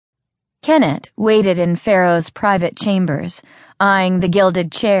Kenneth waited in Pharaoh's private chambers, eyeing the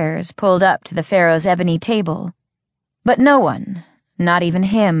gilded chairs pulled up to the Pharaoh's ebony table. But no one, not even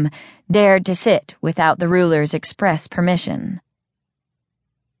him, dared to sit without the ruler's express permission.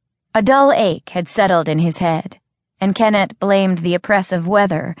 A dull ache had settled in his head, and Kenneth blamed the oppressive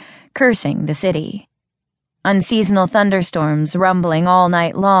weather, cursing the city. Unseasonal thunderstorms rumbling all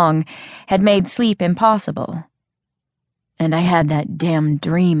night long had made sleep impossible. And I had that damn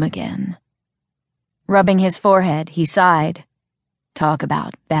dream again. Rubbing his forehead, he sighed. Talk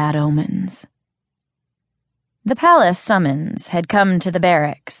about bad omens. The palace summons had come to the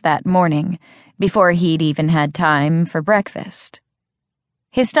barracks that morning, before he'd even had time for breakfast.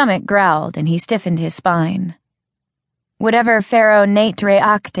 His stomach growled and he stiffened his spine. Whatever Pharaoh Netre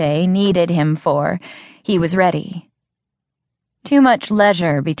Acte needed him for, he was ready. Too much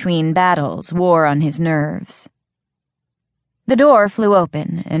leisure between battles wore on his nerves. The door flew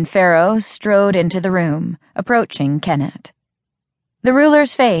open, and Pharaoh strode into the room, approaching Kenneth. The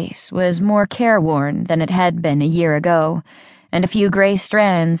ruler's face was more careworn than it had been a year ago, and a few gray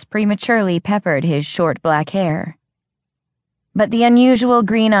strands prematurely peppered his short black hair. But the unusual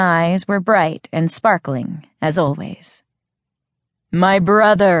green eyes were bright and sparkling, as always. "My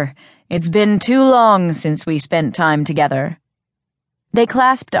brother, it's been too long since we spent time together." They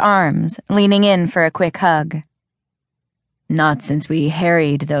clasped arms, leaning in for a quick hug. "Not since we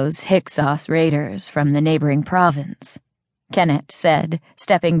harried those Hyksos raiders from the neighboring province," Kenneth said,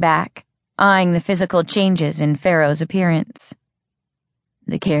 stepping back, eyeing the physical changes in Pharaoh's appearance.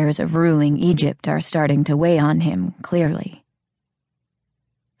 The cares of ruling Egypt are starting to weigh on him, clearly.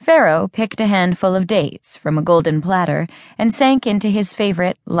 Pharaoh picked a handful of dates from a golden platter and sank into his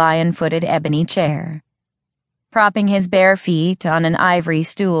favorite lion-footed ebony chair. Propping his bare feet on an ivory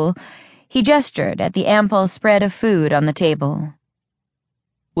stool, he gestured at the ample spread of food on the table.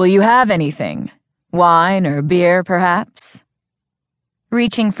 "Will you have anything? Wine or beer, perhaps?"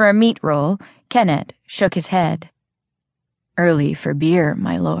 Reaching for a meat roll, Kenneth shook his head. "Early for beer,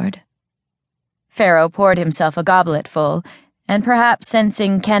 my lord." Pharaoh poured himself a gobletful, and perhaps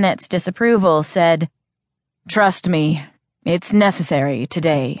sensing Kenneth's disapproval, said, "Trust me, it's necessary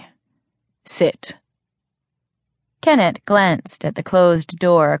today. Sit." Kenneth glanced at the closed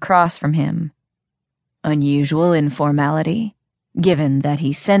door across from him. Unusual informality, given that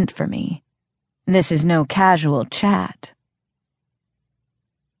he sent for me. This is no casual chat.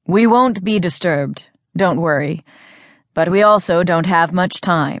 "We won't be disturbed, don't worry, but we also don't have much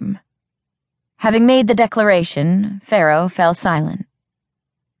time." Having made the declaration, Pharaoh fell silent.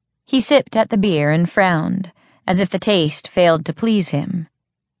 He sipped at the beer and frowned, as if the taste failed to please him.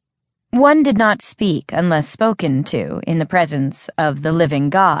 One did not speak unless spoken to in the presence of the living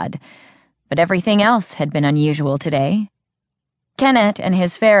God, but everything else had been unusual today. Kenneth and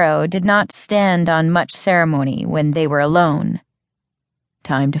his Pharaoh did not stand on much ceremony when they were alone.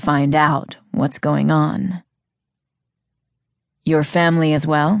 Time to find out what's going on. "Your family as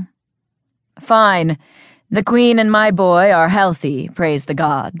well?" "Fine. The queen and my boy are healthy, praise the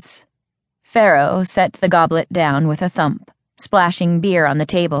gods." Pharaoh set the goblet down with a thump, splashing beer on the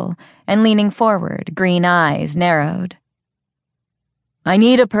table, and leaning forward, green eyes narrowed. "I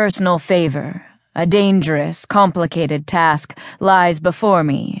need a personal favor. A dangerous, complicated task lies before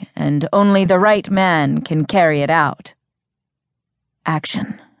me, and only the right man can carry it out."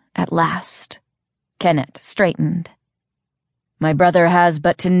 Action, at last. Kenneth straightened. "My brother has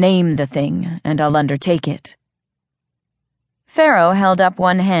but to name the thing, and I'll undertake it." Pharaoh held up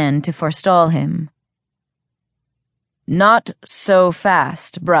one hand to forestall him. "Not so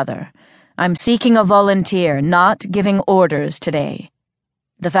fast, brother. I'm seeking a volunteer, not giving orders today.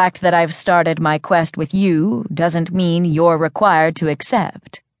 The fact that I've started my quest with you doesn't mean you're required to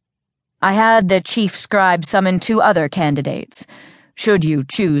accept. I had the chief scribe summon 2 other candidates, should you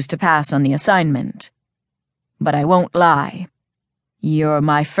choose to pass on the assignment. But I won't lie. You're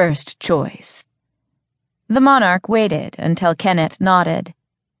my first choice." The monarch waited until Kenneth nodded,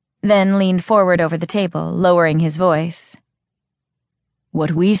 then leaned forward over the table, lowering his voice.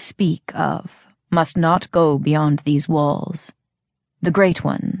 "What we speak of must not go beyond these walls. The great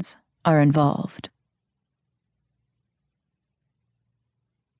ones are involved."